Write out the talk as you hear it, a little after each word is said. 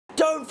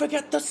don't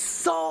forget the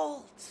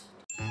salt!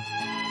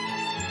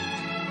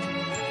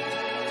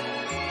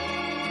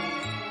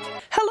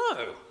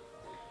 Hello!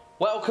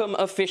 Welcome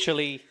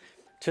officially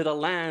to the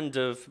land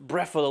of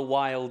Breath of the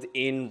Wild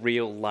in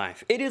real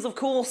life. It is, of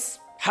course,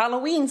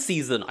 Halloween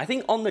season. I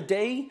think on the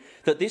day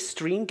that this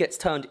stream gets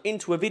turned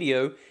into a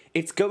video,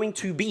 it's going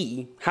to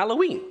be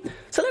Halloween.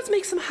 So let's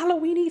make some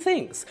Halloween-y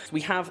things. We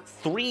have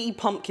 3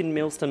 pumpkin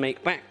meals to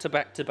make back to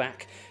back to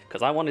back,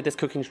 because I wanted this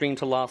cooking stream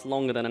to last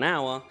longer than an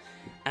hour,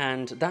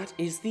 and that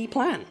is the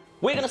plan.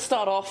 We're gonna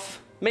start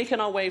off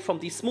making our way from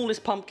the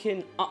smallest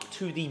pumpkin up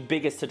to the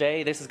biggest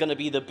today. This is gonna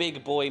be the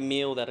big boy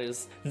meal that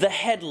is the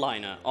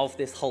headliner of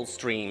this whole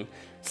stream.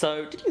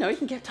 So, did you know you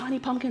can get tiny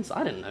pumpkins?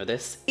 I didn't know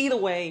this. Either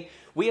way,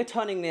 we are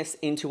turning this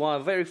into our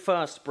very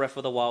first Breath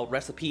of the Wild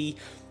recipe.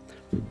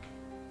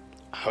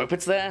 I hope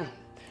it's there.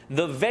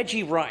 The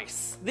veggie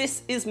rice.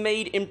 This is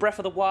made in Breath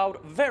of the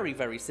Wild very,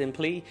 very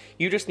simply.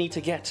 You just need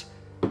to get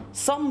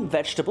some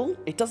vegetable.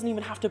 It doesn't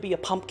even have to be a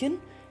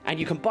pumpkin. And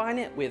you combine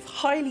it with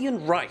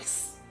Hylian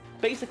rice.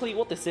 Basically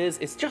what this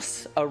is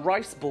just a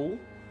rice ball,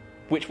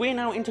 which we're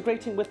now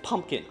integrating with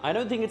pumpkin. I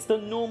don't think it's the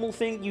normal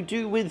thing you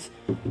do with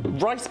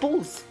rice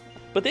balls,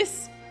 but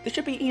this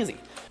should be easy.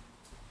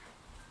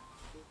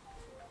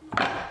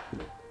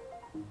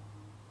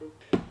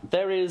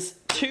 There is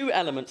 2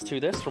 elements to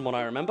this from what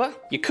I remember.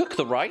 You cook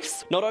the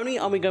rice. Not only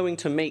are we going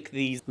to make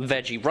these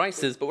veggie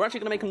rices, but we're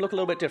actually gonna make them look a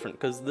little bit different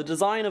because the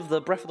design of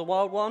the Breath of the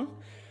Wild one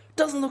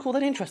doesn't look all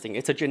that interesting.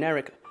 It's a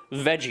generic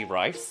veggie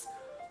rice.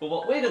 But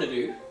what we're gonna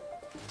do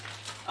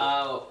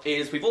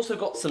is we've also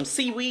got some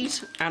seaweed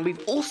and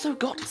we've also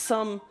got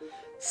some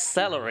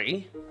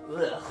celery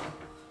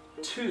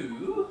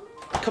to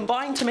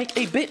combine to make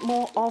a bit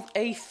more of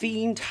a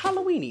themed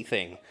Halloween-y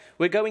thing.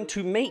 We're going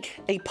to make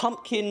a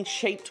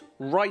pumpkin-shaped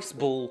rice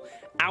ball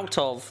out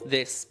of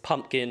this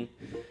pumpkin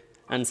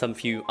and some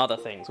few other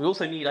things. We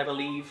also need, I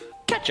believe,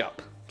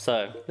 ketchup.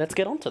 So let's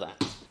get on to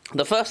that.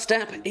 The first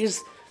step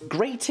is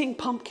grating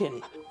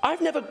pumpkin.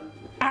 I've never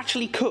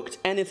actually cooked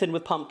anything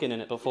with pumpkin in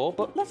it before,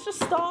 but let's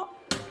just start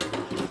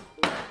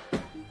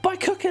by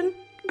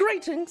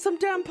grating some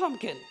damn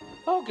pumpkin.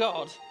 Oh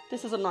god,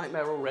 this is a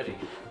nightmare already.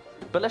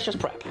 But let's just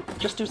prep.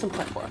 Just do some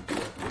prep work.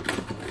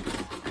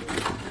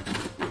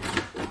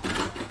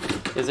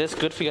 Is this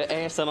good for your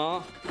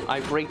ASMR?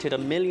 I've grated a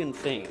million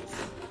things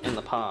in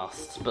the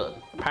past,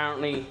 but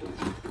apparently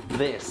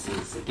this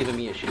is giving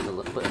me issues a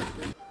little bit.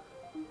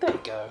 There you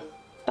go.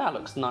 That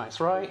looks nice,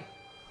 right?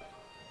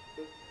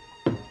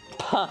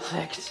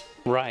 Perfect.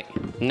 Right,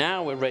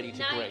 now we're ready to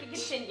grate. Now you can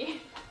continue.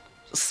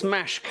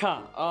 Smash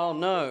cut. Oh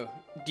no.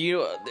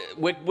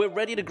 We're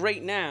ready to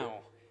grate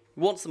now.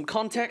 You want some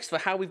context for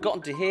how we've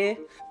gotten to here?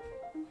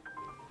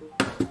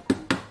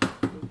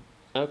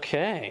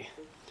 Okay.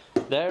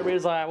 There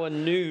is our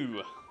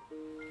new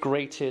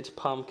grated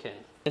pumpkin.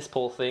 This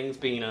poor thing's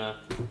been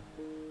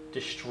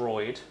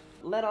destroyed.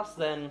 Let us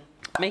then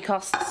make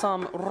us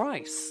some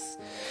rice.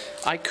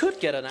 I could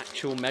get an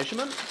actual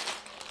measurement,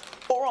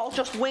 or I'll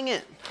just wing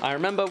it. I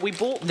remember we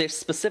bought this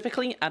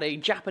specifically at a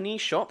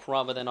Japanese shop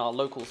rather than our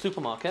local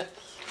supermarket,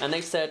 and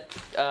they said,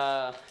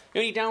 the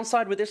only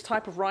downside with this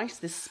type of rice,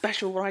 this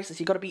special rice, is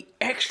you gotta be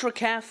extra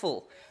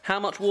careful how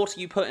much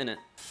water you put in it.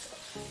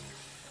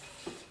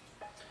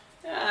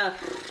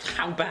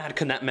 How bad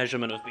can that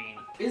measurement have been?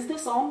 Is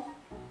this on?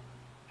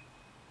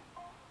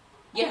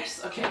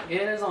 Yes, okay,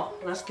 it is on.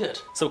 That's good.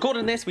 So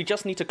according to this, we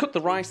just need to cook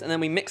the rice and then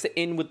we mix it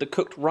in with the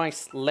cooked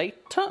rice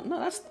later. No,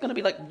 that's gonna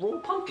be like raw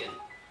pumpkin.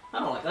 I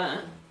don't like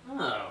that.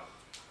 Oh.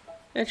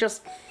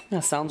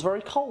 That sounds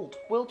very cold.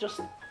 We'll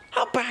just...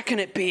 How bad can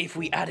it be if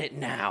we add it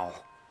now?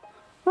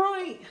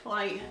 Right,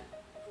 like,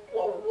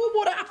 what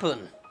would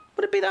happen?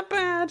 Would it be that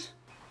bad?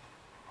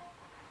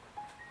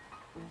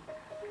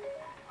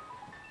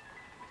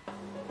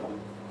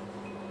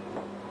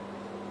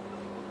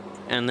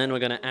 And then we're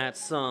gonna add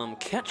some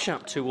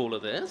ketchup to all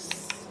of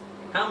this.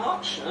 How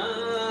much?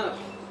 There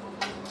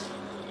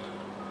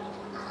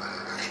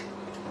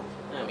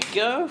we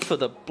go, for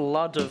the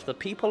blood of the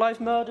people I've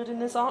murdered in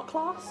this art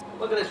class.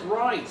 Look at this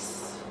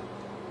rice.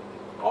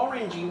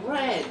 Orangey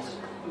red.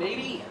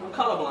 Maybe? I'm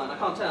colorblind, I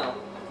can't tell.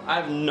 I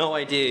have no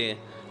idea,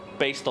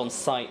 based on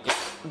sight,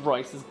 if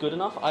rice is good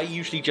enough. I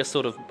usually just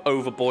sort of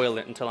overboil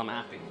it until I'm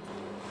happy.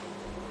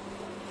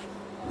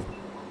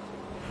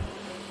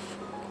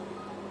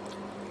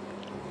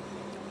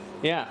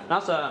 Yeah,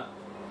 that's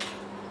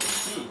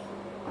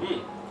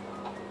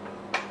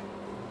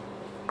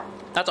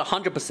that's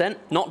 100%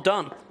 not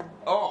done.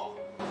 Oh.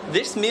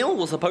 This meal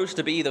was supposed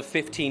to be the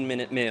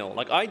 15-minute meal.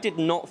 Like, I did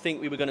not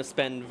think we were going to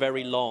spend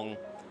very long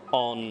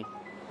on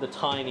the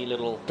tiny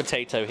little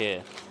potato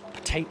here.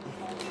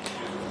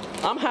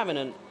 Am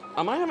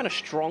I having a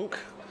stronk?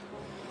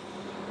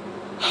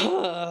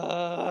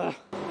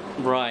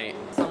 Right.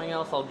 Something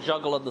else I'll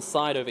juggle on the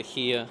side over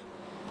here.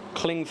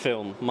 Cling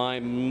film, my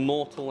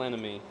mortal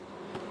enemy.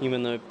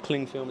 Even though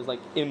cling film is like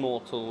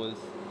immortal with...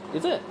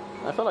 Is it?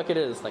 I feel like it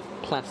is, like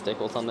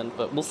plastic or something,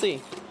 but we'll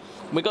see.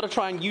 We gotta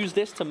try and use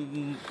this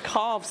to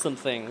carve some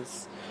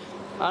things.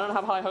 I don't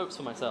have high hopes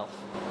for myself.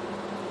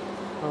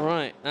 All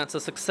right, that's a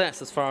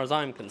success as far as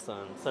I'm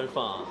concerned, so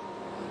far.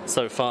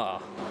 So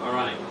far. All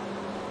right,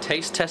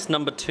 taste test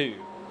number 2.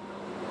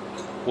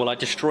 Will I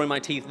destroy my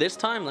teeth this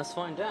time? Let's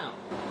find out.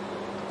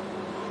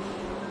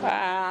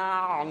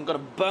 Ah, I'm gonna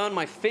burn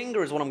my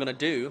finger is what I'm gonna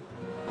do.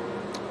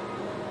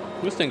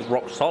 This thing's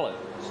rock solid.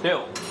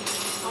 Still.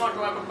 How much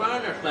do I have to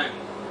burn this thing?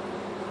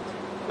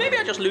 Maybe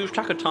I just lose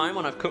track of time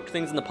when I've cooked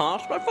things in the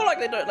past, but I feel like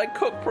they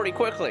cook pretty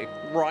quickly.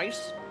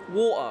 Rice,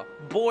 water,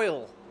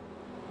 boil.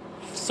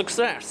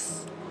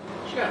 Success.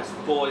 Just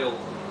boil.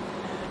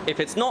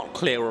 If it's not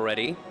clear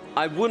already,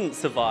 I wouldn't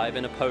survive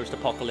in a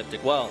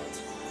post-apocalyptic world.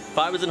 If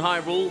I was in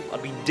Hyrule,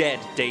 I'd be dead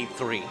day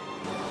 3.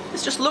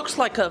 This just looks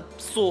like a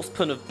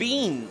saucepan of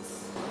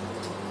beans.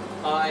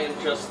 I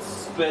am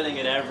just spilling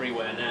it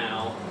everywhere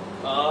now.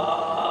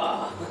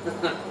 Ah.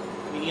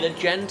 We need a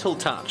gentle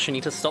touch. You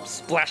need to stop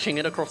splashing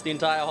it across the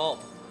entire hob.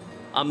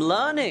 I'm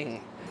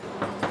learning.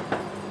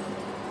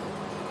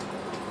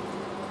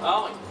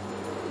 Oh,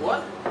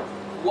 what?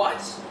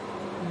 What?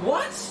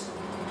 What?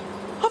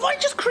 Have I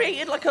just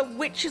created like a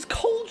witch's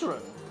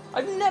cauldron?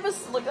 I've never,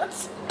 like,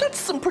 that's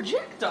some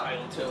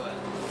projectile to it.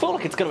 I feel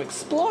like it's gonna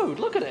explode,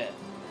 look at it.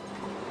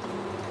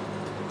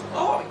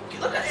 Oh,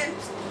 look at it,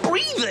 it's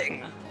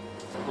breathing.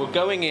 We're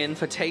going in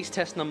for taste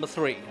test number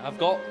 3. I've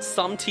got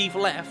some teeth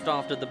left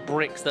after the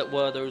bricks that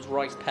were those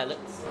rice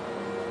pellets.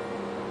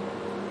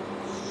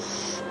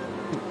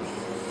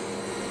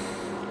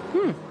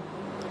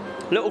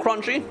 Little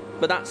crunchy,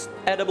 but that's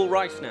edible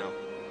rice now.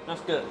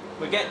 That's good.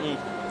 We're getting,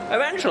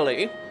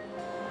 eventually,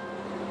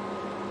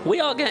 we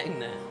are getting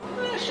there.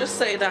 Let's just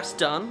say that's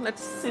done.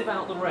 Let's sieve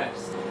out the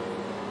rest.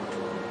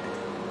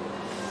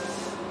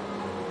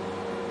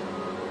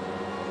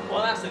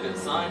 Well, that's a good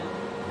sign.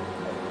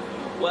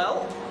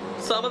 Well,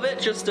 some of it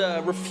just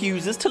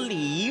refuses to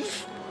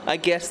leave. I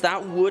guess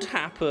that would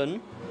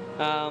happen.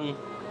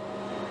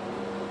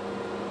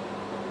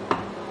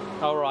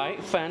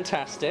 Alright,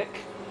 fantastic.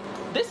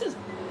 This is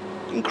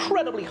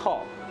incredibly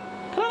hot.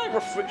 Can I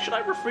like should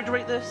I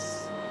refrigerate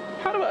this?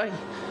 How do I...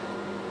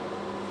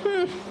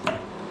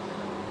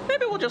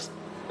 Maybe we'll, you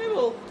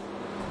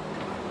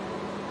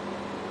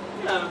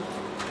know.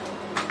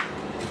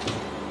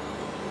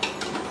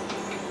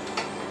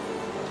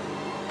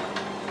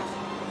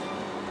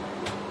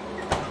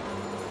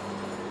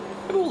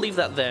 Maybe we'll leave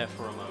that there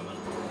for a moment.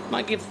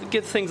 Might give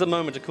things a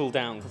moment to cool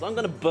down, because I'm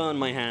going to burn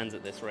my hands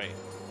at this rate.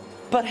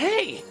 But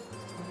hey!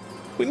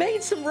 We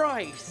made some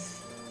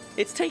rice!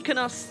 It's taken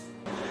us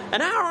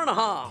an hour and a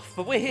half,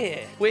 but we're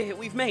here.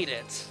 We've made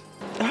it.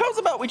 How's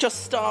about we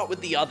just start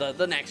with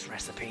the next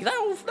recipe?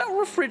 That'll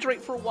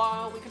refrigerate for a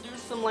while. We can do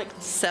some like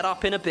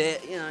setup in a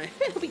bit, you know.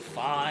 It'll be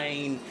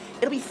fine.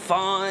 It'll be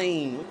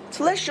fine.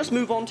 So let's just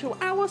move on to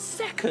our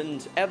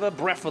second ever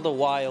Breath of the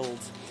Wild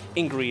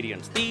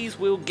ingredients. These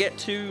we'll get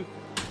to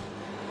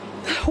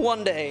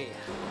one day.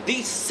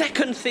 The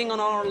second thing on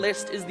our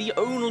list is the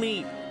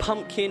only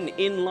pumpkin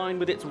in line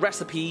with its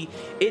recipe.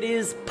 It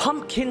is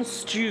pumpkin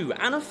stew,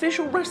 an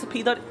official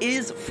recipe that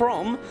is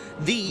from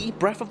the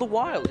Breath of the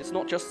Wild. It's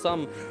not just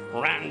some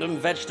random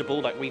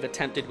vegetable like we've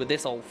attempted with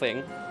this whole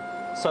thing.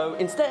 So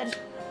instead,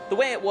 the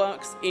way it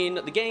works in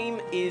the game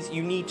is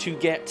you need to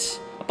get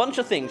a bunch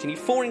of things. You need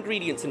 4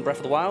 ingredients in Breath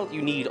of the Wild.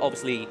 You need,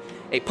 obviously,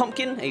 a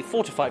pumpkin, a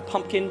fortified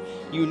pumpkin.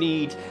 You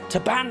need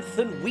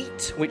Tabanthan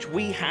wheat, which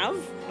we have,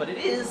 but it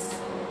is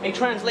a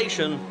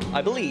translation,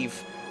 I believe,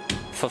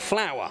 for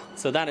flour.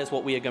 So that is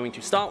what we are going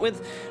to start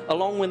with.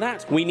 Along with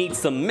that, we need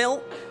some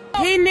milk.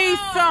 He needs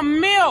some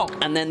milk!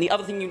 And then the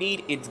other thing you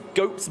need is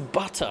goat's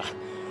butter,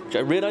 which I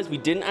realized we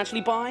didn't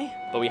actually buy,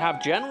 but we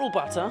have general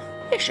butter.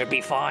 It should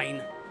be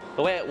fine.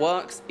 The way it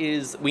works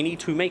is we need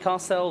to make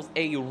ourselves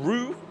a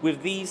roux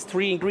with these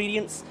 3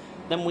 ingredients.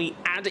 Then we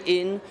add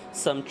in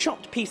some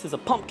chopped pieces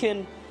of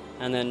pumpkin,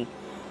 and then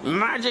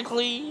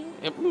magically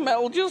it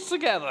melds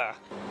together.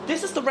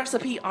 This is the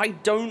recipe I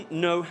don't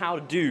know how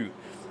to do.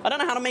 I don't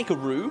know how to make a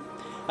roux.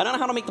 I don't know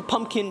how to make the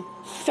pumpkin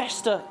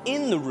fester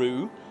in the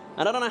roux.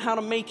 And I don't know how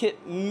to make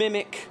it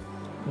mimic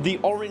the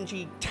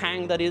orangey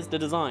tang that is the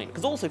design.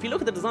 Because also, if you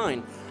look at the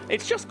design,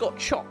 it's just got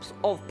chops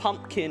of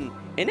pumpkin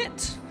in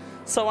it.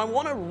 So I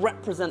want to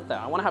represent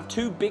that. I want to have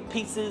 2 big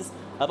pieces,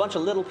 a bunch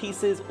of little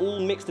pieces, all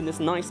mixed in this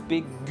nice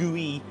big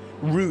gooey,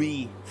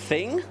 roux-y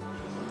thing.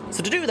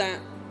 So to do that,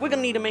 we're going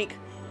to need to make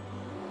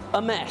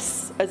a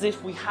mess, as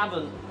if we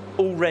haven't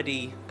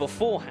already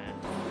beforehand.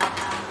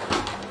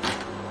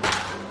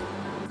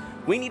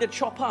 We need to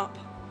chop up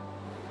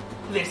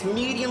this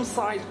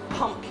medium-sized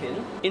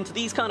pumpkin into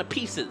these kind of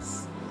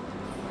pieces.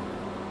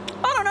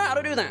 I don't know how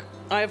to do that.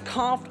 I have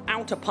carved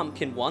out a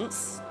pumpkin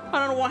once. I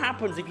don't know what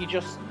happens if you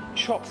just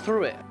chop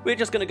through it. We're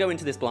just gonna go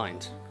into this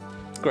blind.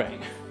 Great.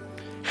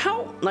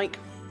 How, like,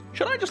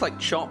 should I just like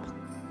chop?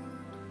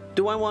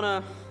 Do I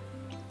wanna?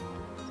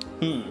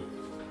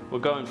 We're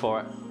going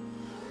for it.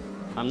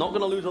 I'm not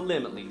gonna lose a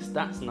limb at least.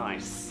 That's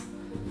nice.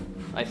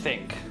 I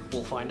think.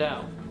 We'll find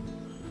out.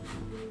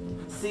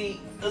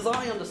 See, as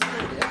I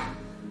understand it,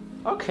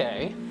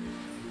 okay.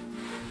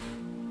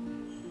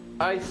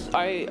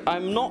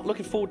 I'm not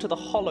looking forward to the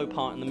hollow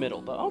part in the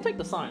middle, but I'll take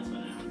the science for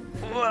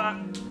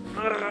now.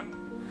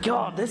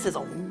 God, this is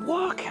a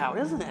workout,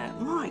 isn't it?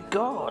 My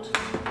God.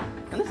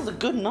 And this is a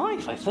good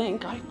knife, I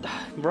think.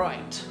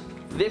 Right.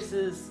 This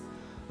is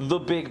the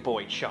big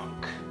boy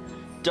chunk.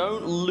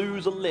 Don't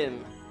lose a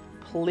limb,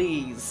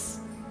 please.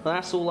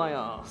 That's all I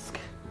ask.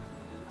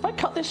 If I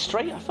cut this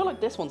straight, I feel like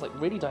this one's like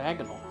really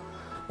diagonal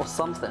or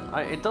something.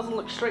 It doesn't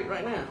look straight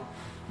right now.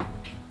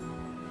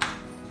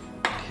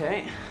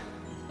 Okay,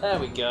 there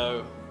we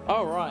go.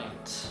 All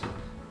right.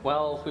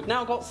 Well, we've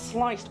now got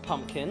sliced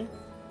pumpkin.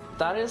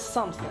 That is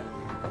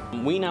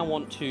something. We now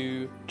want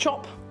to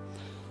chop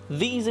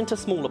these into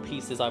smaller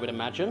pieces, I would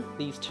imagine.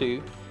 These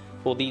two,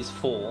 or these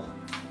four.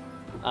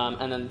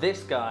 And then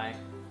this guy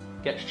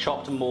gets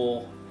chopped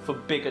more for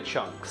bigger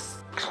chunks.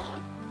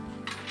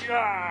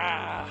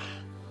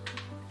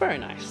 Very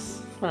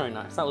nice, very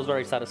nice. That was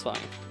very satisfying.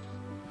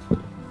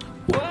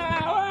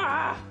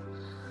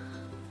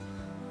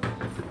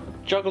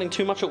 Juggling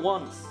too much at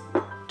once.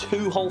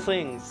 Two whole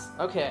things.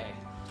 Okay,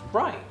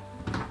 right.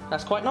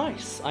 That's quite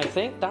nice, I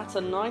think. That's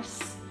a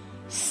nice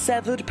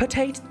severed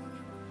potato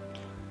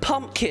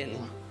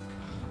pumpkin.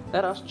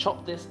 Let us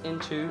chop this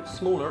into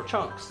smaller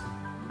chunks.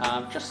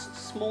 Just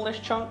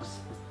smallish chunks.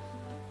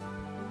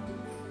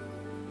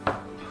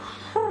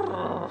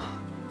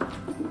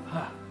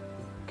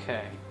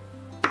 Okay.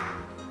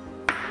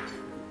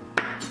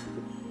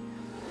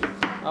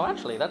 Oh,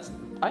 actually,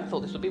 I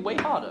thought this would be way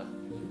harder.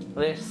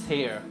 This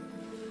here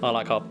are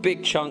like our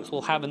big chunks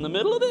we'll have in the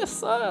middle of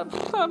this.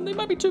 They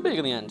might be too big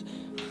in the end.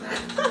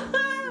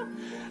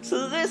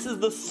 So this is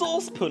the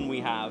saucepan we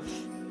have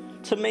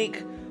to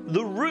make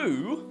the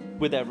roux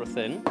with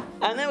everything.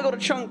 And then we've got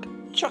to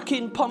chuck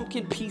in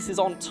pumpkin pieces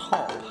on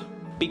top.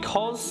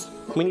 Because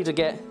we need to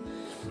get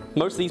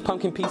most of these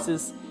pumpkin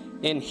pieces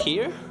in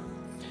here,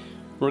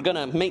 we're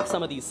gonna make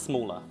some of these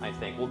smaller, I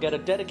think. We'll get a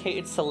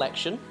dedicated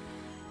selection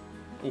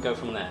and go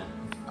from there.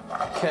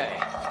 Okay,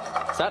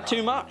 is that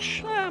too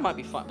much? It might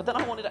be fine, but then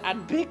I wanted to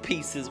add big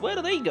pieces. Where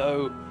do they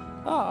go?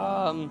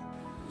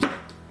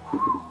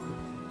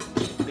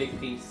 Big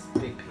piece,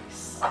 big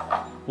piece.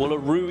 Will a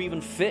roux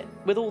even fit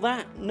with all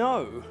that?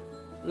 No.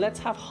 Let's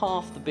have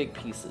half the big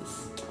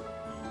pieces.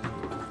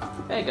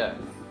 There you go.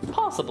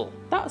 Passable.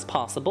 That was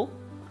passable.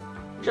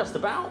 Just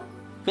about.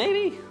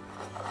 Maybe.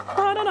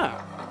 I don't know.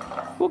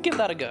 We'll give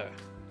that a go.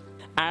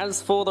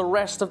 As for the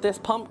rest of this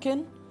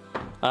pumpkin,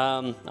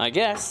 I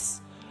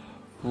guess,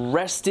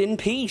 rest in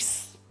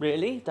peace,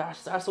 really.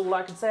 That's all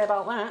I can say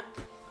about that.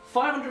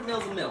 500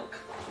 mils of milk.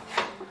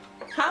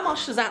 How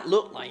much does that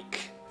look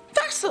like?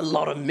 That's a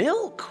lot of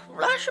milk.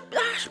 That should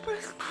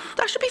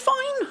be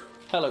fine.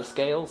 Hello,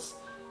 scales.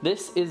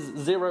 This is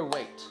 0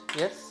 weight,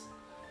 yes?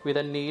 We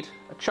then need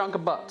a chunk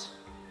of butter.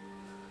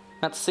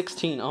 That's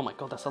 16. Oh my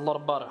God, that's a lot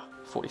of butter.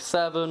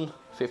 47,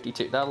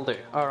 52, that'll do.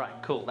 All right,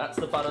 cool, that's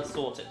the butter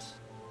sorted.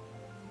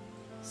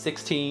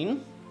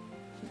 16,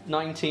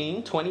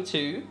 19,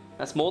 22,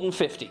 that's more than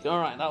 50. All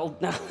right,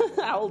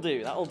 that'll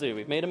do.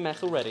 We've made a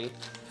mess already.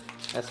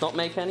 Let's not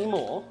make any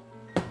more.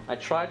 I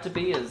tried to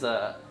be as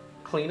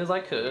clean as I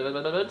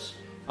could.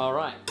 All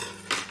right,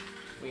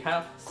 we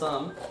have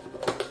some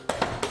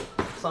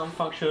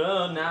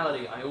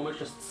functionality. I almost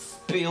just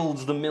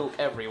spilled the milk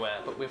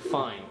everywhere, but we're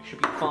fine. We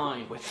should be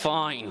fine. We're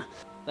fine.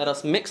 Let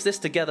us mix this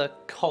together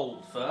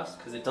cold first,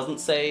 because it doesn't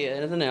say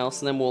anything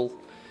else, and then we'll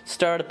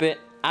stir it a bit,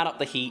 add up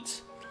the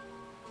heat,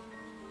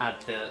 add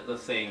the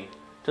thing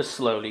to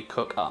slowly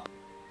cook up.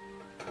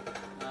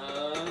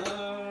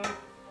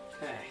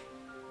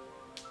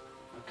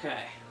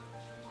 Okay.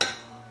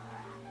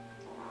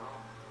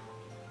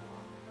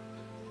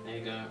 There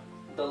you go.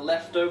 The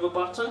leftover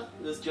butter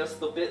is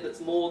just the bit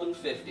that's more than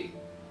 50.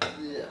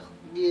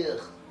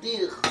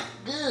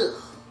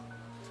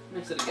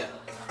 Mix it together.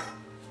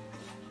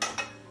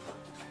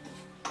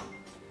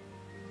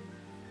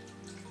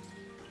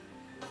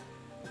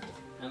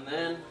 And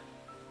then,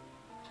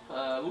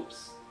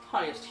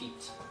 highest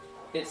heat.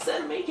 It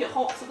said make it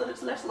hot so that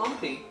it's less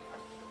lumpy.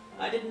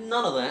 I did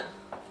none of that.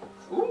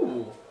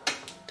 Ooh.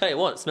 Tell you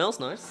what, it smells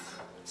nice.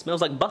 It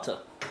smells like butter.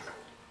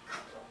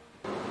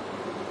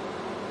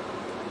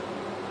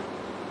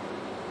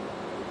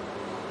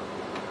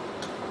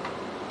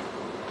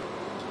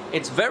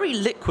 It's very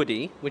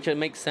liquidy, which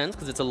makes sense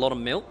because it's a lot of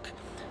milk.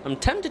 I'm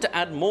tempted to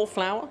add more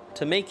flour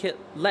to make it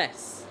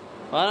less.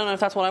 But I don't know if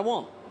that's what I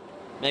want.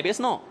 Maybe it's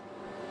not.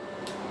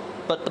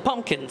 But the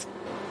pumpkins,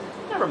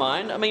 never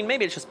mind. I mean,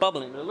 maybe it's just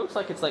bubbling, but it looks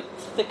like it's like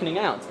thickening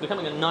out. It's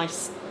becoming a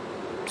nice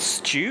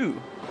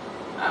stew.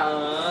 Let's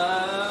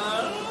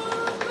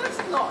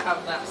not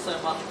have that so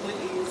much,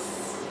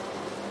 please.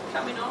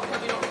 Can we not?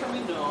 Can we not? Can we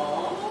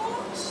not?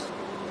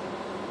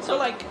 So,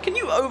 like, can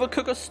you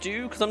overcook a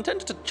stew? Because I'm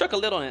tempted to chuck a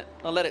lid on it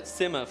and let it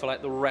simmer for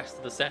like the rest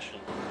of the session.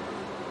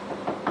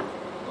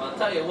 Well, I'll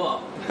tell you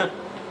what.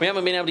 We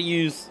haven't been able to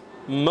use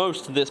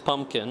most of this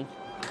pumpkin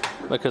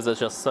because there's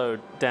just so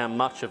damn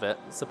much of it.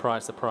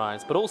 Surprise,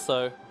 surprise. But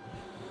also,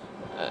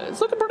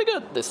 it's looking pretty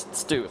good, this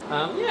stew.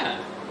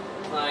 Yeah.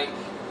 Like,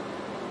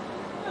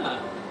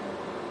 yeah.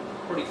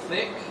 Pretty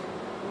thick.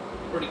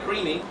 Pretty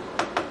creamy.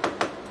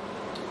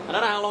 I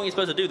don't know how long you're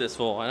supposed to do this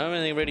for. I don't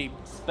really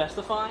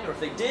specify, or if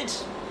they did,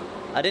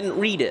 I didn't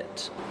read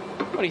it.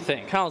 What do you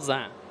think? How's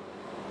that?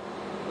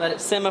 Let it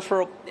simmer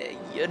for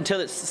until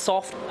it's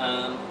soft.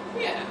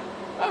 Yeah.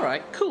 All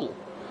right. Cool.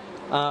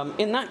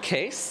 In that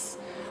case,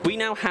 we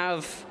now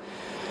have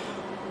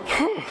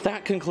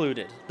that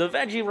concluded. The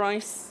veggie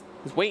rice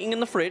is waiting in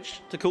the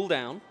fridge to cool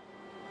down.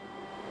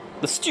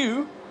 The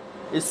stew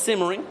is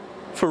simmering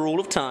for all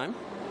of time.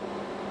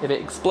 If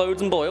it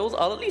explodes and boils,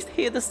 I'll at least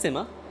hear the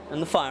simmer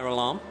and the fire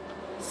alarm.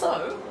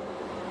 So,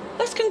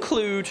 let's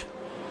conclude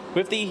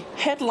with the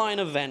headline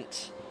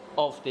event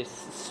of this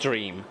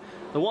stream.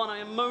 The one I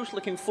am most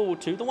looking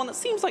forward to, the one that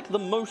seems like the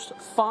most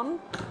fun,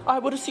 I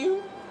would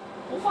assume.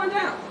 We'll find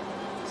out.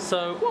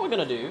 So, what we're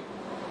gonna do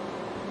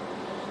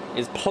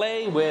is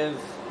play with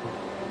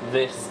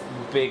this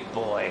big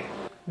boy.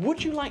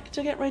 Would you like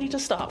to get ready to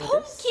start with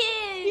this?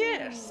 Pumpkin!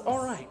 Yes,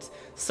 alright.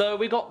 So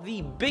we got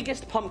the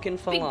biggest pumpkin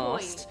for Big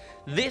last.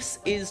 This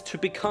is to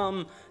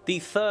become the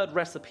third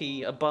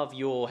recipe above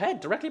your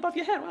head, directly above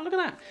your head. Wow, look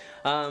at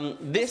that.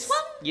 This one?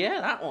 Yeah,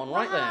 that one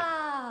right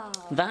Wow.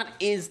 there. That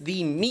is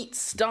the meat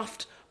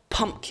stuffed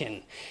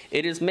pumpkin.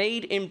 It is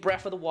made in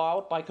Breath of the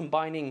Wild by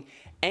combining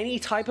any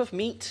type of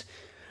meat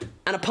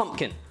and a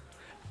pumpkin.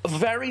 A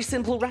very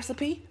simple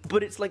recipe,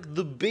 but it's like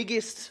the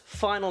biggest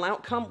final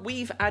outcome.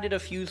 We've added a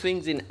few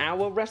things in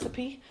our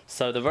recipe.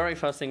 So the very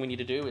first thing we need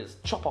to do is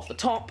chop off the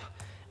top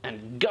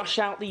and gush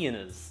out the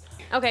innards.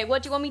 Okay,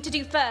 what do you want me to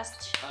do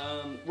first?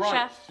 Right,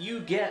 Chef?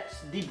 you get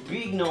the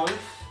big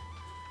knife,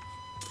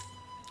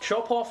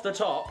 chop off the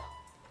top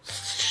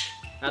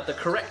at the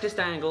correctest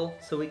angle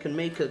so we can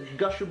make a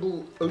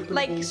gushable, openable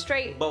Like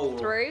straight bowl.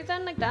 through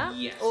then, like that?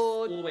 Yes,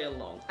 Or all the way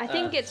along. I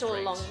think it's all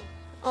straight. along.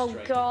 Oh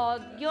Straight.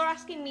 god, you're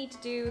asking me to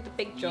do the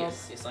big job.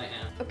 Yes, I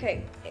am.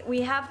 Okay,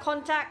 we have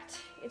contact.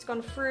 It's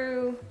gone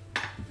through.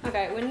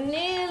 Okay, we're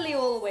nearly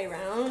all the way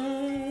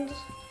around.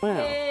 Wow.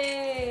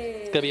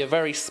 Yay. It's gonna be a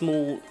very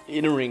small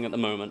inner ring at the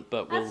moment,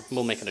 but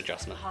we'll make an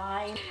adjustment.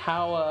 Hi.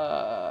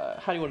 How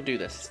do you want to do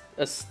this?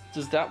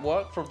 Does that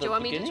work from the Do you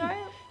want me to beginning? try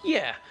it?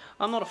 Yeah,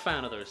 I'm not a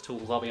fan of those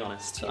tools. I'll be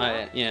honest. You're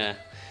not? Yeah.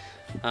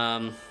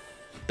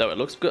 Though it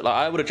looks good. Like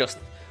I would have just,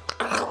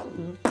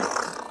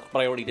 but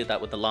I already did that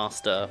with the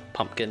last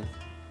pumpkin.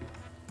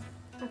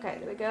 Okay,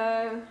 there we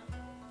go.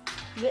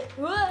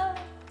 Whoa.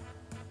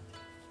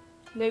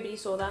 Nobody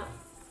saw that.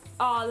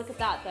 Oh, look at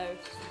that though.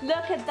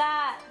 Look at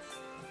that.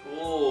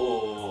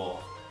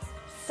 Oh.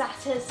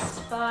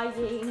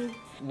 Satisfying.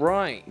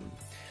 Right.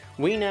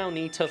 We now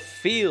need to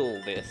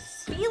feel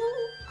this. Feel.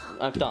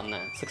 I've done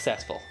that.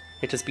 Successful.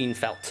 It has been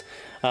felt.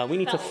 We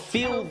need to Felt.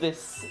 feel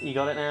this. You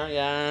got it now?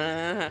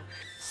 Yeah.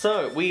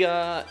 So, we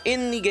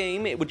in the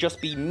game, it would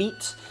just be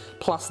meat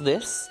plus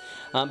this.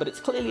 But it's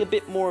clearly a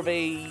bit more of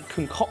a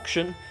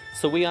concoction.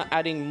 So we are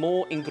adding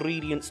more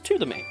ingredients to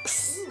the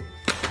mix.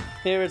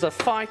 Here is a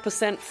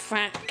 5%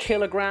 fat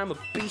kilogram of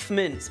beef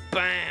mince.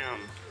 Bam!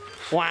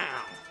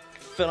 Wow.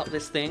 Fill up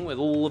this thing with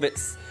all of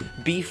its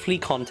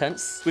beefly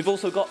contents. We've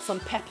also got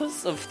some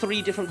peppers of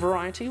 3 different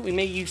variety. We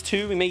may use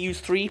 2, we may use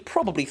 3,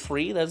 probably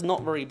 3. There's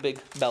not very big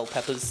bell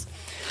peppers.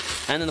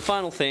 And then the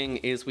final thing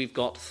is we've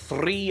got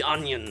 3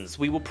 onions.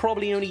 We will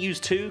probably only use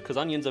 2 because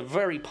onions are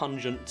very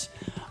pungent.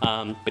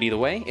 But either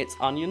way, it's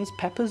onions,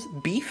 peppers,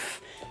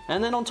 beef.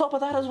 And then on top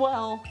of that as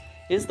well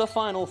is the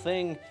final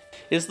thing.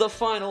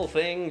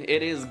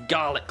 It is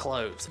garlic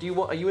cloves.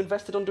 Are you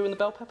invested on doing the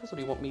bell peppers or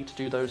do you want me to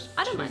do those?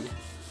 I don't too? mind.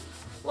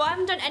 Well, I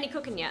haven't done any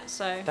cooking yet,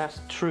 so That's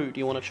true. Do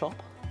you want to chop?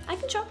 I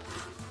can chop.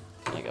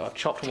 There you go. I've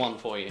chopped 1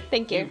 for you.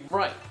 Thank you.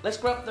 Right. Let's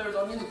grab those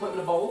onions and put them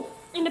in a bowl.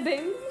 In the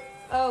boom.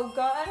 Oh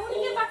god, I want to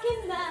get back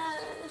in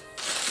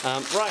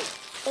there. Right.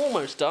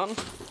 Almost done.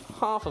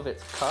 Half of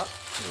it's cut.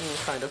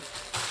 Kind of.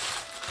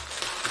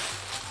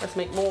 Let's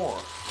make more.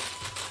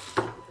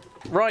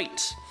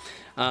 Right.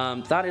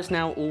 That is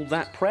now all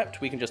that prepped.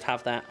 We can just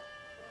have that.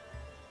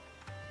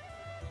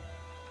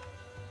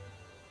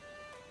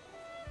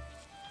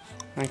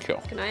 Thank you.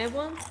 Can I have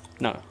one?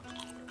 No.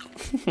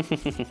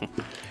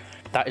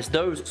 That is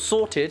those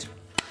sorted.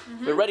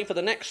 We're ready for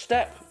the next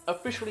step.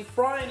 Officially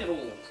frying it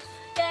all.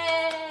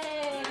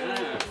 Yay!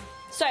 Yeah.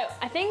 So,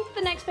 I think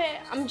the next bit,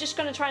 I'm just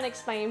going to try and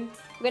explain.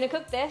 We're going to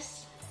cook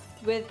this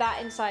with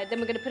that inside. Then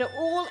we're going to put it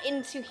all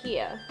into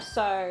here.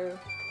 So,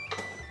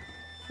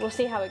 we'll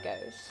see how it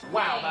goes.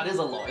 Wow, that is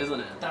a lot, isn't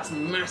it? That's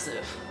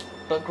massive.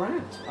 But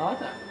grand. I like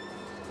that.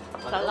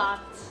 It's a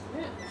lot.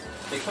 Yeah.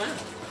 Big fan.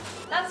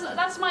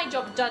 That's my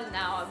job done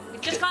now.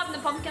 Just carving the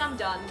pumpkin, I'm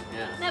done.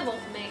 Yeah. No more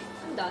for me.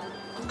 I'm done.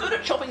 I'm good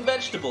at chopping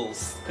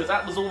vegetables, because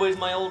that was always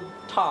my old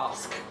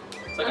task.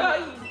 It's like,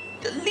 hey,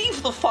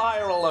 leave the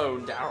fire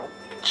alone, Daryl.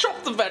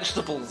 Chop the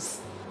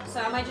vegetables.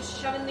 So am I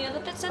just shoving the other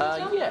bits in as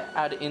well? Yeah,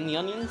 add in the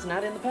onions and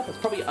add in the peppers.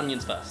 Probably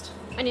onions first.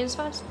 Onions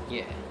first?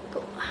 Yeah.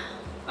 Cool.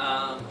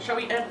 Shall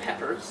we add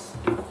peppers?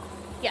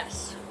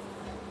 Yes.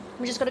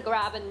 I'm just gonna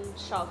grab and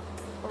shove.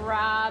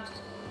 Grab.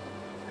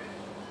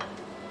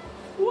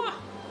 Wah.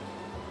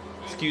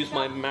 Excuse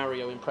my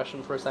Mario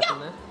impression for a second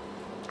there.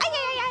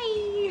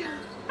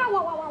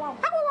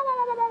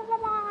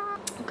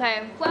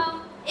 Okay,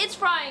 well, It's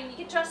frying, you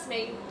can trust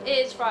me.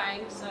 It is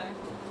frying, so.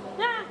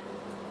 Yeah.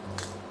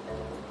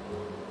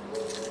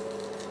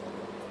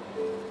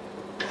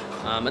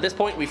 At this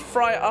point, we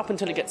fry it up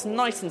until it gets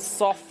nice and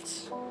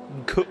soft,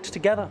 cooked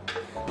together.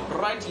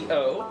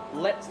 Righty-o,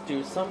 let's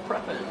do some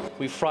prepping.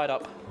 We've fried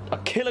up a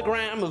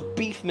kilogram of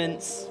beef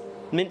minced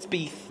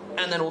beef,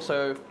 and then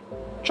also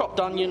chopped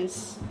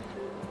onions,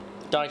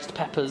 diced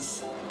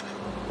peppers.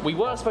 We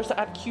were supposed to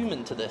add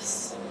cumin to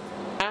this,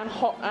 and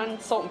salt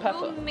and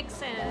pepper. We'll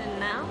mix it in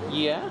now.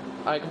 Yeah,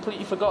 I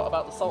completely forgot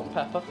about the salt and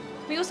pepper.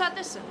 We also add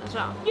this in as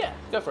well. Yeah,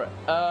 go for it.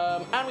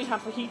 And we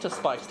have fajita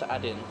spice to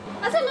add in.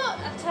 That's a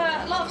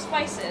lot of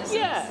spices.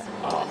 Yeah.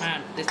 Oh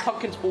man, this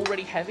pumpkin's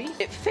already heavy.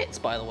 It fits,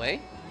 by the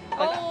way.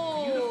 Like,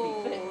 that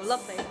beautifully fits.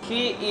 Lovely.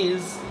 Here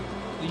is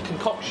the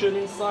concoction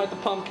inside the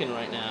pumpkin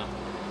right now.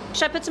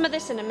 Should I put some of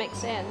this in and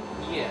mix it in?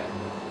 Yeah.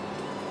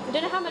 I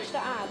don't know how much to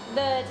add.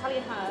 The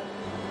Italian herb.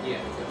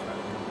 Yeah, go for it.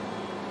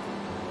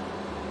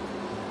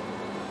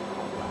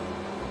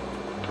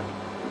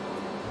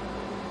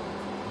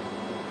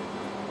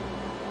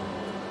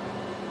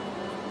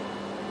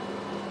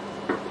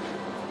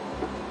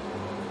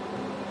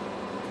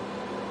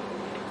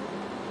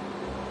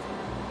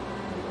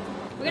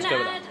 We're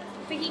gonna add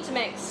fajita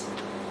mix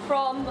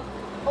from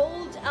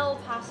Old El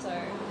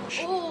Paso.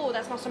 Oh,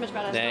 that smells so much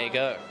better. There you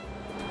go.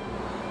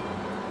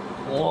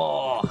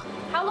 Whoa.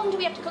 How long do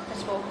we have to cook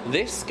this for?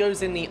 This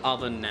goes in the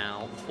oven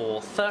now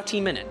for 30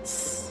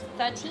 minutes.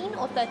 13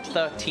 or 30?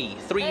 30.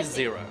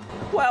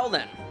 Well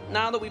then,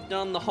 now that we've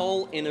done the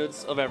whole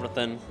innards of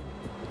everything,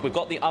 we've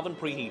got the oven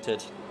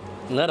preheated.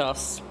 Let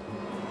us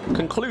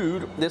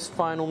conclude this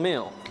final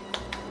meal.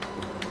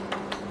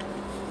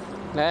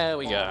 There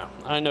we go.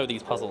 I know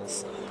these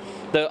puzzles.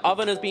 The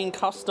oven has been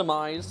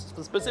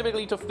customized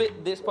specifically to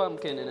fit this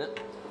pumpkin in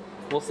it.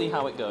 We'll see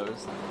how it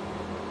goes.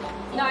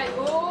 Nice.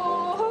 Oh.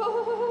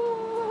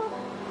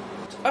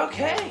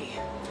 Okay.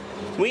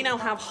 We now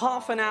have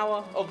half an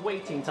hour of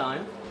waiting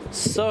time.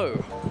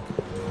 So,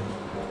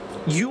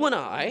 you and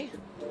I,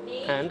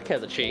 Me and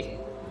Kezachi,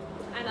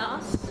 and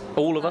us.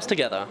 all of us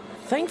together.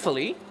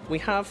 Thankfully, we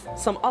have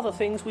some other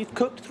things we've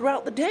cooked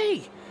throughout the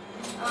day.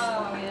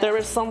 Oh, yeah. There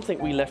is something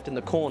we left in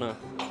the corner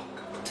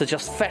to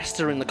just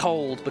fester in the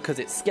cold because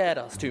it scared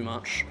us too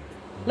much.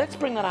 Let's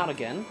bring that out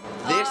again.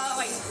 Oh,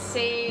 I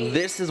see.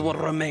 This is what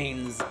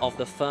remains of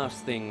the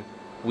first thing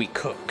we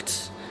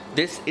cooked.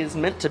 This is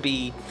meant to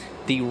be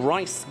the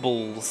rice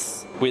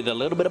balls with a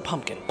little bit of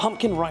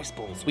pumpkin rice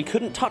balls. We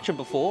couldn't touch them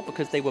before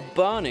because they were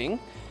burning.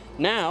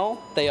 Now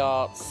they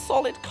are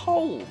solid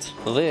cold.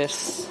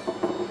 This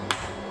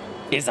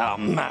is our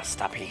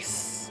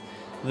masterpiece.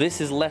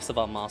 This is less of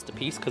our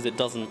masterpiece because it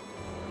doesn't.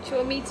 Do you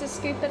want me to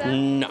scoop it out?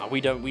 No,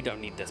 we don't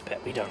need this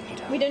bit. We don't need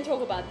it. We don't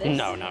talk about this.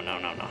 No.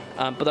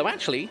 But though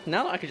actually,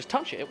 now that I can just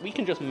touch it, we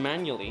can just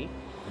manually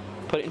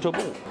put it into a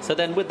ball. So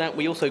then with that,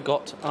 we also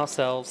got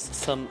ourselves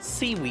some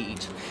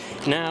seaweed.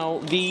 Now,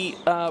 the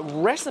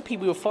recipe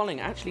we were following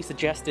actually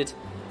suggested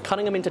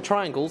cutting them into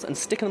triangles and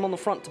sticking them on the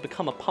front to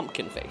become a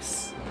pumpkin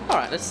face. All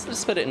right, let's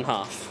split it in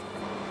half.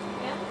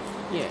 Yeah?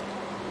 Yeah.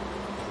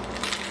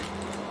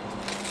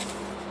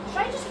 Should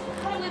I just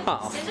cut it with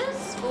Half.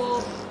 scissors?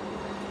 Or...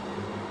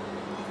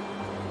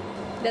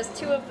 There's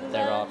two of them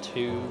There are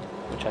two,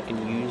 which I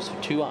can use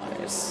for two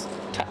eyes.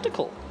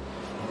 Tactical.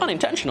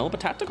 Unintentional, but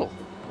tactical.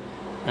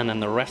 And then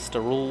the rest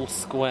are all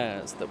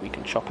squares that we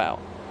can chop out.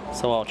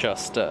 So I'll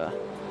just, The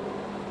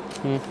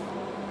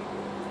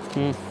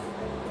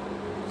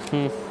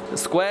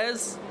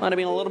squares might have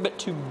been a little bit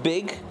too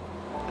big,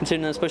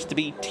 considering they're supposed to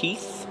be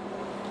teeth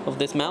of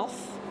this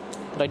mouth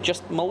that I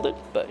just molded,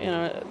 but you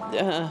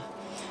know,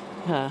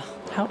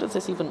 how does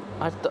this even?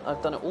 I've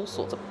done it all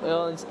sorts of.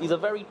 He's a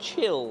very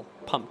chill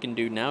pumpkin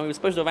dude now. He was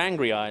supposed to have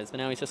angry eyes, but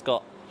now he's just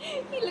got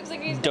He looks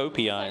like he's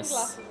dopey got eyes.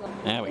 sunglasses on.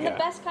 There we In go. the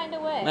best kind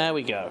of way. There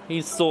we go.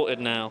 He's sorted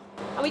now.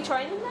 Are we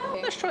trying them now?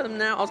 Let's try them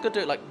now. I was gonna do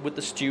it like with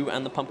the stew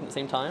and the pumpkin at the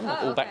same time, like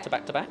Oh, all back okay. to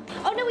back to back.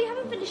 Oh no, we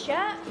haven't finished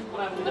yet.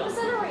 What have we Look at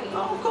the celery.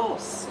 Oh, of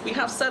course. We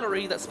have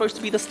celery that's supposed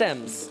to be the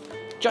stems.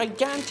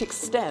 Gigantic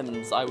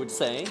stems, I would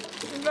say.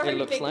 Very it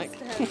looks big like.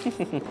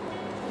 stem.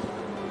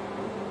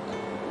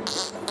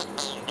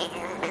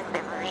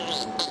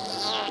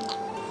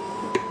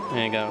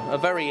 There you go. A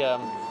very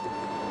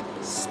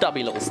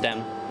stubby little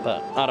stem,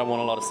 but I don't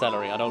want a lot of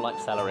celery. I don't like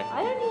celery.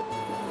 I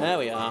don't There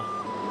we are.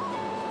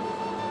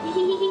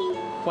 need.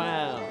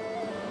 Wow.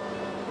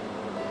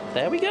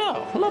 There we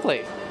go.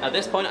 Lovely. At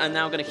this point, I'm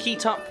now going to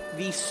heat up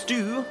the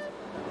stew,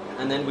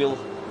 and then we'll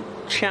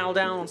chow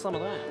down on some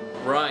of that.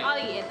 Right. I'll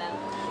eat it then.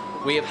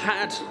 We have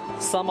had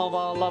some of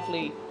our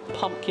lovely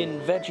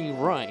pumpkin veggie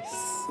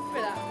rice.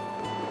 For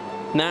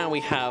that. Now we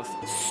have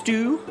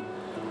stew,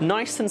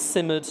 nice and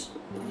simmered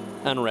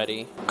and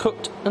ready,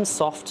 cooked and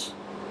soft,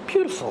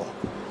 beautiful,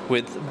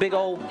 with big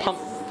old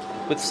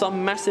with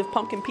some massive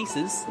pumpkin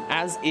pieces,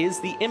 as is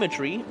the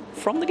imagery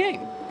from the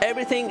game.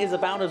 Everything is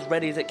about as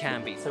ready as it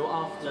can be. So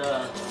after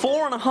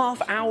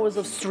 4.5 hours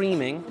of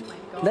streaming,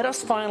 let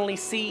us finally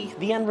see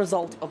the end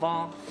result of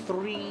our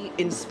 3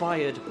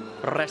 inspired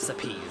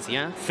recipes,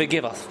 yeah?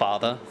 Forgive us,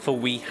 Father, for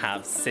we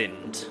have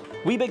sinned.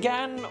 We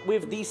began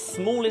with the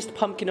smallest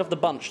pumpkin of the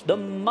bunch, the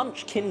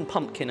Munchkin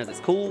pumpkin as it's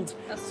called,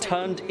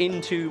 turned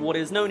into what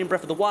is known in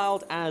Breath of the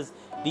Wild as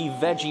the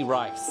veggie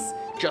rice.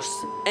 Just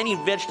any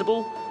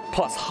vegetable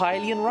plus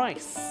Hylian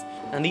rice.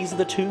 And these are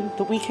the two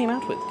that we came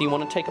out with. Do you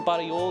want to take a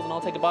bite of yours and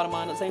I'll take a bite of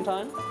mine at the same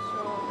time? Sure.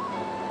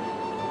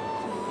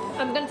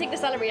 I'm gonna take the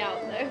celery out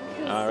though.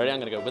 Alrighty, I'm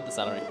gonna go with the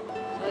celery.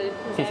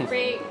 Okay,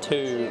 3,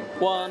 2,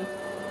 1.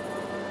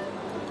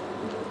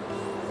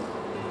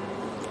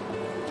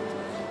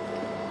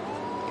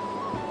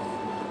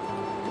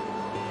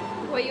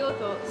 What are your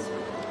thoughts?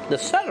 The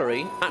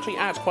celery actually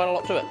adds quite a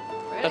lot to it.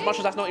 Really? As much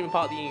as that's not even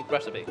part of the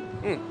recipe.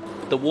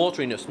 The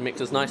wateriness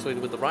mixes nicely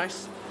with the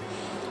rice.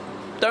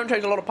 Don't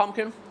taste a lot of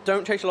pumpkin.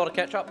 Don't taste a lot of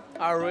ketchup.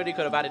 I really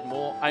could have added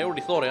more. I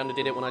already thought I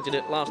underdid it when I did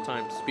it last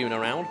time, spewing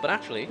around. But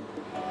actually,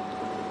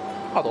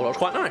 I thought it was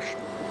quite nice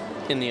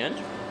in the end.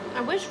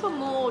 I wish for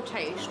more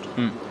taste.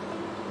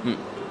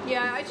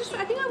 Yeah, I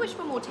think I wish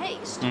for more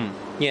taste.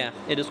 Yeah,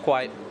 it is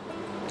quite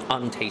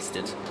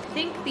untasted. I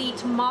think the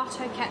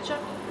tomato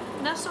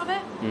ketchupness of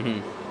it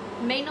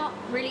may not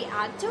really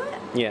add to it.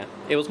 Yeah,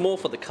 it was more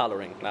for the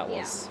colouring, that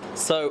was.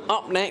 So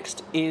up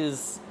next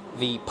is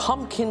the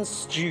pumpkin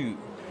stew.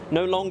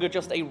 No longer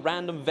just a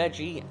random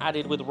veggie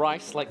added with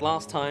rice like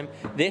last time.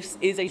 This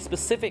is a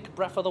specific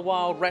Breath of the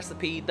Wild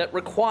recipe that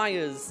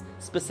requires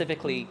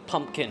specifically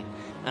pumpkin.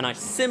 And I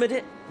simmered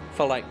it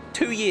for like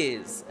 2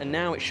 years, and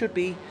now it should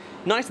be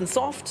nice and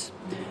soft,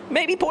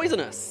 maybe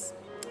poisonous.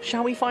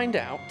 Shall we find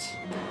out?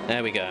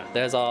 There we go.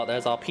 There's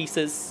our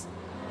pieces,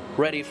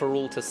 ready for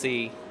all to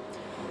see.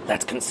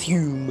 Let's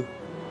consume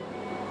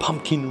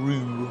pumpkin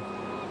roux.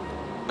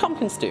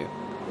 Pumpkin stew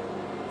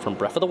from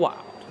Breath of the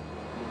Wild.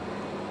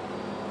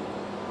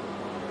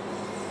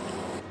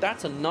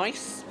 That's a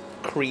nice,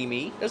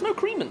 creamy, there's no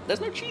cream in,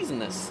 there's no cheese in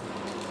this,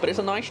 but it's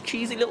a nice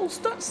cheesy little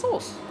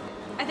sauce.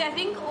 I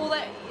think all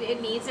that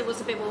it needs, it was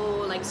a bit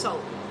more like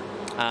salt.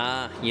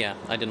 Yeah,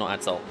 I did not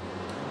add salt.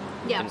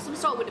 Yeah, some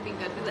salt would have been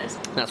good with this.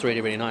 That's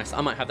really, really nice.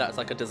 I might have that as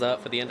like a dessert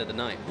for the end of the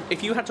night.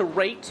 If you had to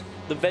rate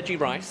the veggie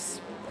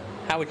rice,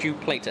 how would you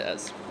plate it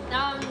as?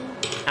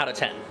 Out of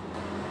 10.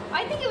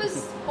 I think it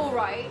was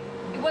alright.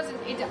 It wasn't,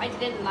 I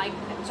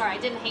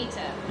didn't hate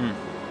it.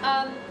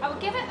 I would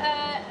give it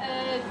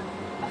a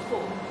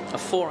 4. A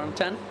 4 out of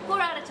 10? 4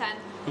 out of 10.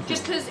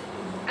 Just because,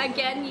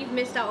 again, you've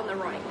missed out on the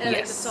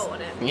like the salt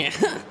on it. Yeah.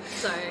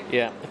 So.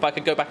 Yeah, if I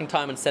could go back in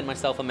time and send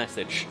myself a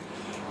message.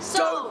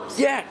 Salt!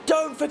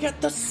 Don't forget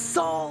the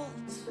salt!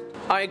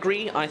 I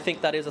agree, I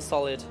think that is a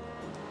solid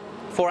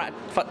 4 out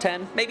of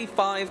 10, maybe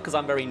 5, because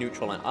I'm very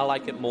neutral. I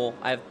like it more.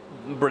 I'm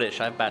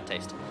British, I have bad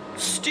taste.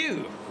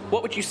 Stew!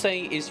 What would you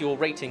say is your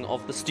rating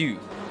of the stew?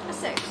 A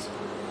 6.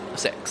 A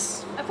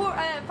 6. A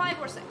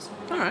 5 or 6.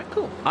 Alright,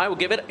 cool. I will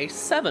give it a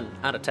 7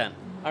 out of 10.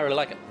 I really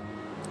like it.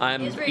 I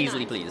am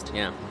easily pleased,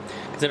 yeah.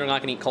 Considering I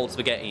can eat cold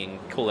spaghetti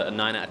and call it a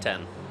 9 out of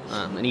 10.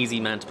 An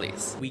easy man to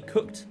please. We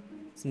cooked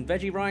some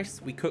veggie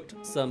rice, we cooked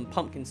some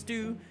pumpkin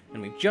stew,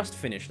 and we've just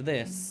finished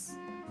this.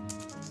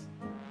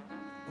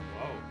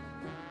 Whoa.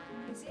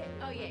 Is it?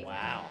 Oh, yeah.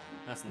 Wow,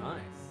 that's nice.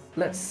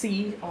 Let's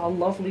see our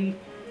lovely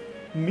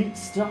meat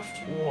stuffed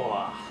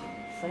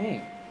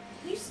thing.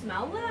 Can you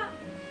smell that?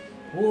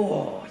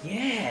 Oh,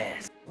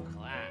 yes. Look at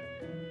that.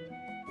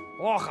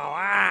 Look at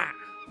that.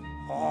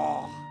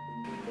 Oh.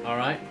 All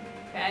right.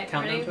 Okay,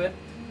 Count down to it.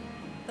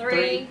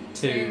 3,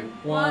 2,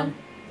 1.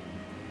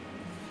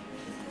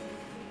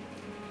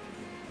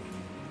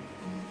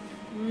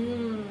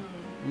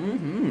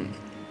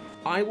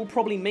 I will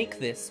probably make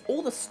this,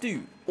 or the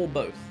stew, or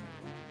both,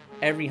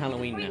 every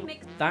Halloween now.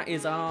 That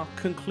is our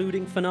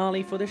concluding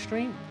finale for this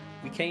stream.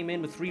 We came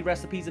in with 3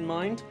 recipes in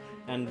mind,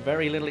 and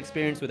very little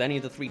experience with any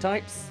of the 3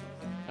 types,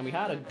 and we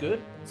had a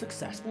good,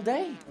 successful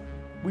day.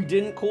 We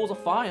didn't cause a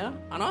fire,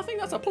 and I think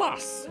that's a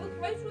plus.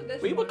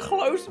 We were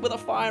close with a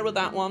fire with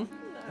that one,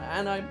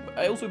 and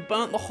I also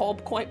burnt the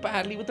hob quite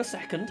badly with the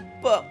second,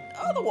 but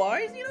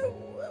otherwise, you know,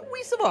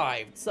 we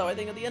survived. So I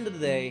think at the end of the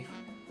day,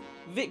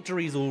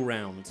 victories all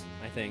round,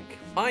 I think.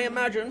 I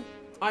imagine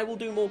I will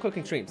do more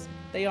cooking streams.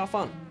 They are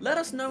fun. Let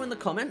us know in the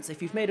comments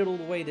if you've made it all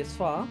the way this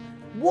far,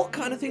 what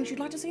kind of things you'd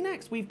like to see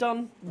next. We've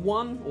done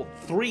 1 or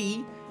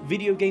 3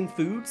 video game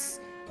foods,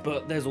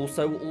 but there's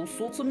also all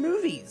sorts of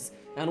movies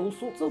and all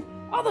sorts of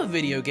other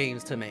video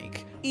games to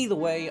make. Either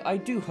way, I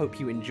do hope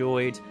you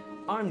enjoyed.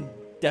 I'm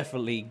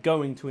definitely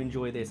going to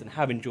enjoy this and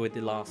have enjoyed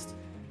the last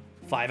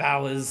 5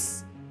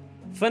 hours.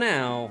 For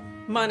now,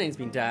 my name's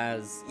been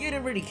Daz. You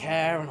didn't really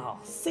care, and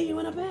I'll see you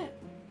in a bit.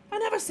 I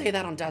never say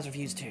that on Daz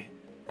Reviews 2.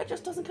 It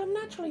just doesn't come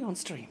naturally on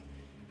stream.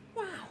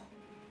 Wow.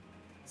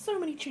 So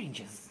many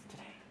changes.